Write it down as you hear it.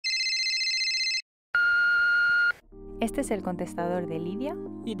Este es el contestador de Lidia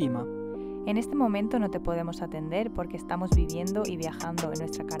y Dima. En este momento no te podemos atender porque estamos viviendo y viajando en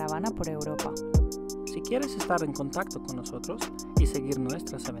nuestra caravana por Europa. Si quieres estar en contacto con nosotros y seguir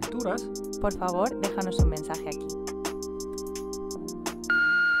nuestras aventuras, por favor, déjanos un mensaje aquí.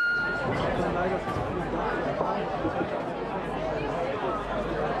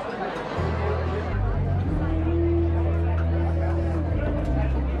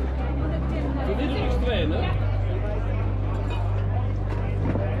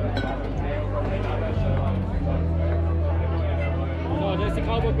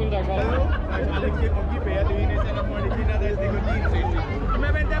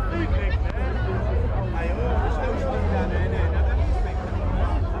 Immer wenn der früh kriegt, ne?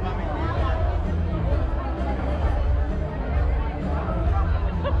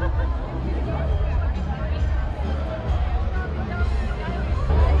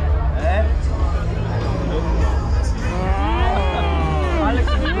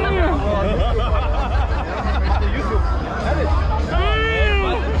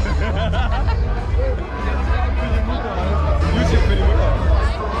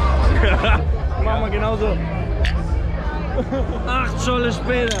 machen wir genauso. 8 Stunden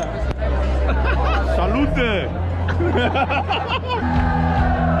später. Salute!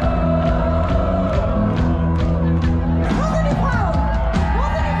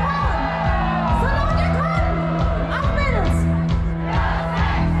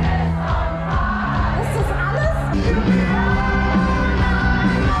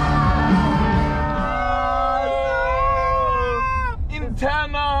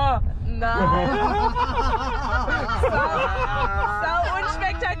 Interna! Nein! Sau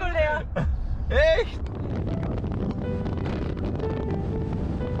unspektakulär! Echt?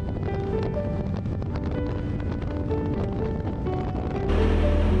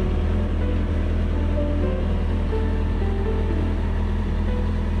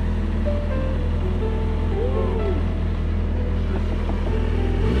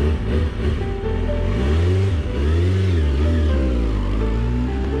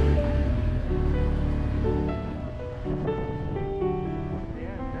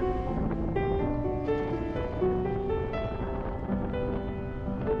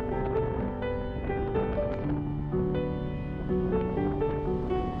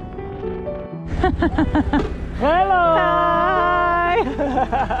 Hello! Hi!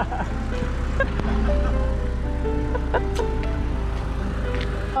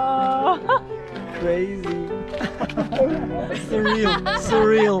 Oh. Crazy. Surreal.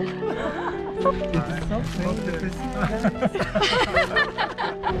 Surreal. It's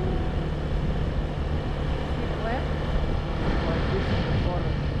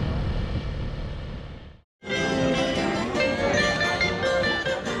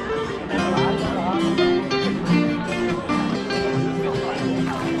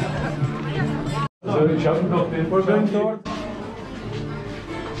Ich habe noch den Vorstand dort.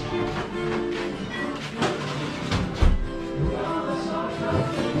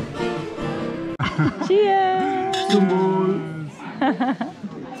 Cheers! Zum Wohl.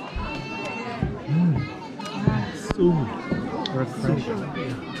 So refreshing.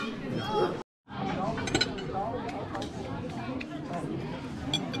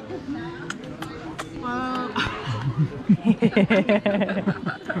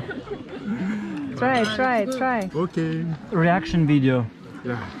 Try. Okay. Reaction video.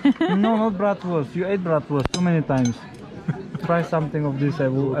 Yeah. No, not bratwurst. You ate bratwurst too many times. Try something of this. I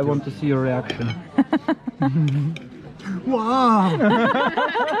want to see your reaction. Wow!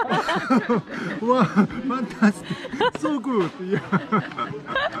 Wow! Fantastic! So good! Yeah.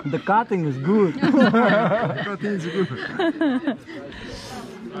 The cutting is good. Cutting is good.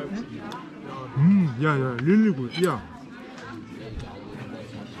 Yeah, really good. Yeah.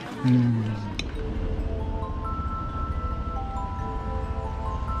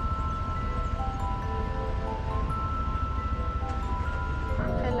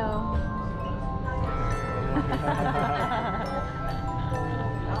 Hello.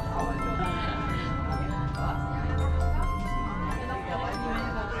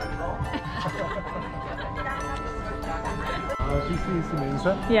 This is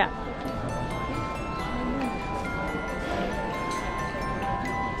Mensa. Yeah.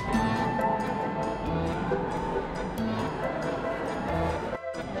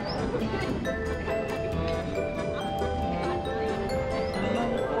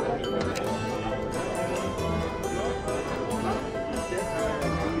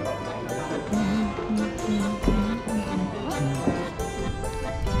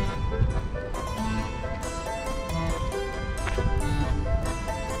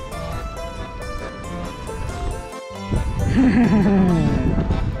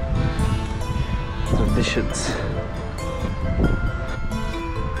 Traditions.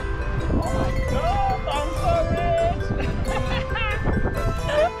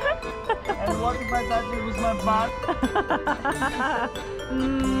 And what if I touch it with my butt?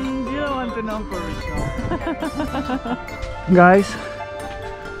 You don't want to know. Guys,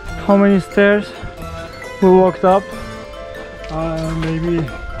 how many stairs we walked up? Maybe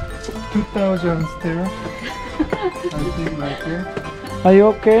 2,000 stairs. I think like that. Are you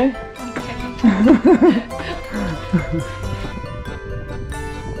okay?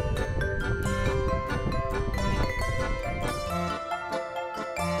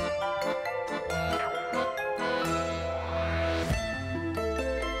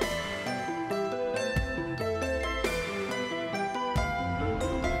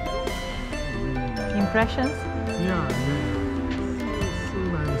 Impressions? Yeah, so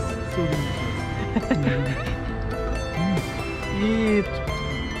nice, so delicious. Eat.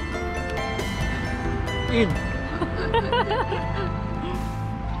 Eat.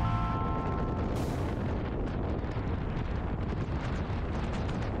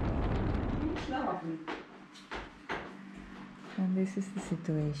 And this is the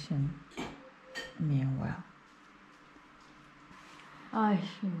situation. Meanwhile. Ay,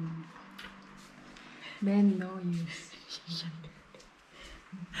 Ben no use.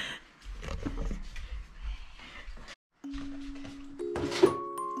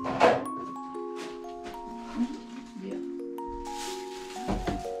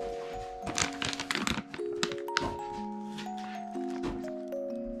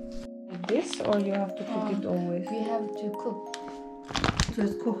 Like this, or you have to cook it always? We have to cook.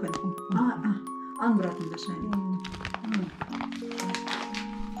 Zuerst kochen. Anbraten wahrscheinlich.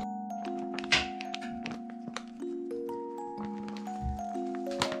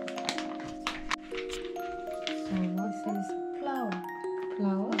 So this is flour.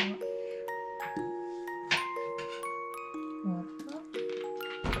 Flour. Water.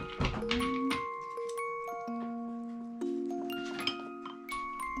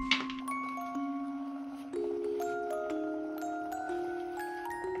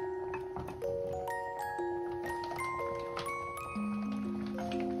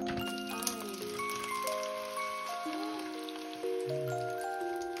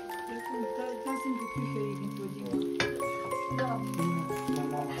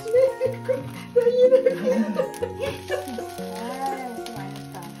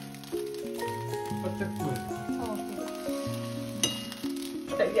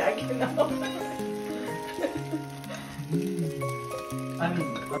 Ja, genau.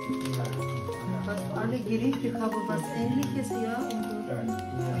 Fast alle Gerichte haben was Ähnliches, ja.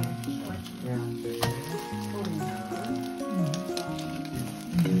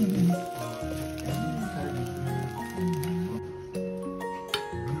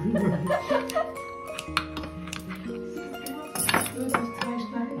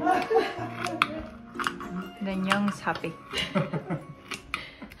 The young's happy.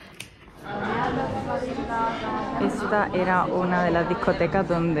 Esta era una de las discotecas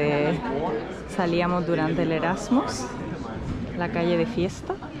donde salíamos durante el Erasmus, la calle de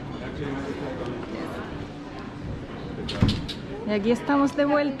fiesta. Y aquí estamos de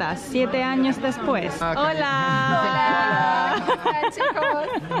vuelta, 7 años después. ¡Hola! ¡Hola, chicos!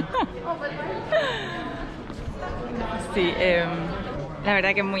 Sí, la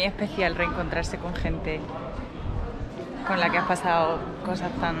verdad que es muy especial reencontrarse con gente con la que has pasado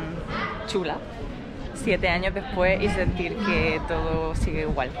cosas tan chulas 7 años después y sentir que todo sigue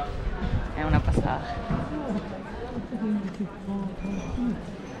igual. Es una pasada.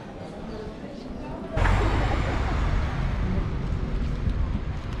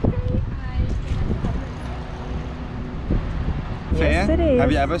 Yes, it is.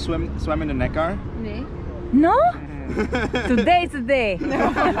 Have you ever swam in the Neckar? No? Today is the day.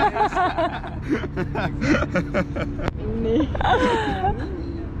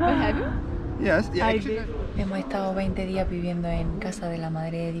 Yes, yeah, actually. Hemos estado 20 días viviendo en casa de la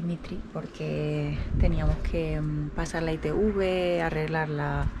madre de Dimitri porque teníamos que pasar la ITV, arreglar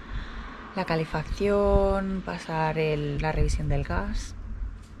la calefacción, pasar la revisión del gas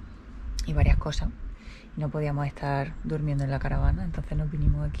y varias cosas. No podíamos estar durmiendo en la caravana, entonces nos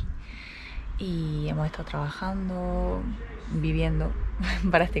vinimos aquí y hemos estado trabajando, viviendo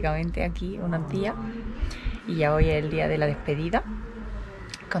prácticamente aquí unos días y ya hoy es el día de la despedida.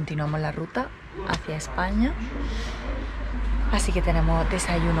 Continuamos la ruta hacia España, así que tenemos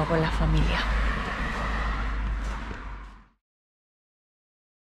desayuno con la familia.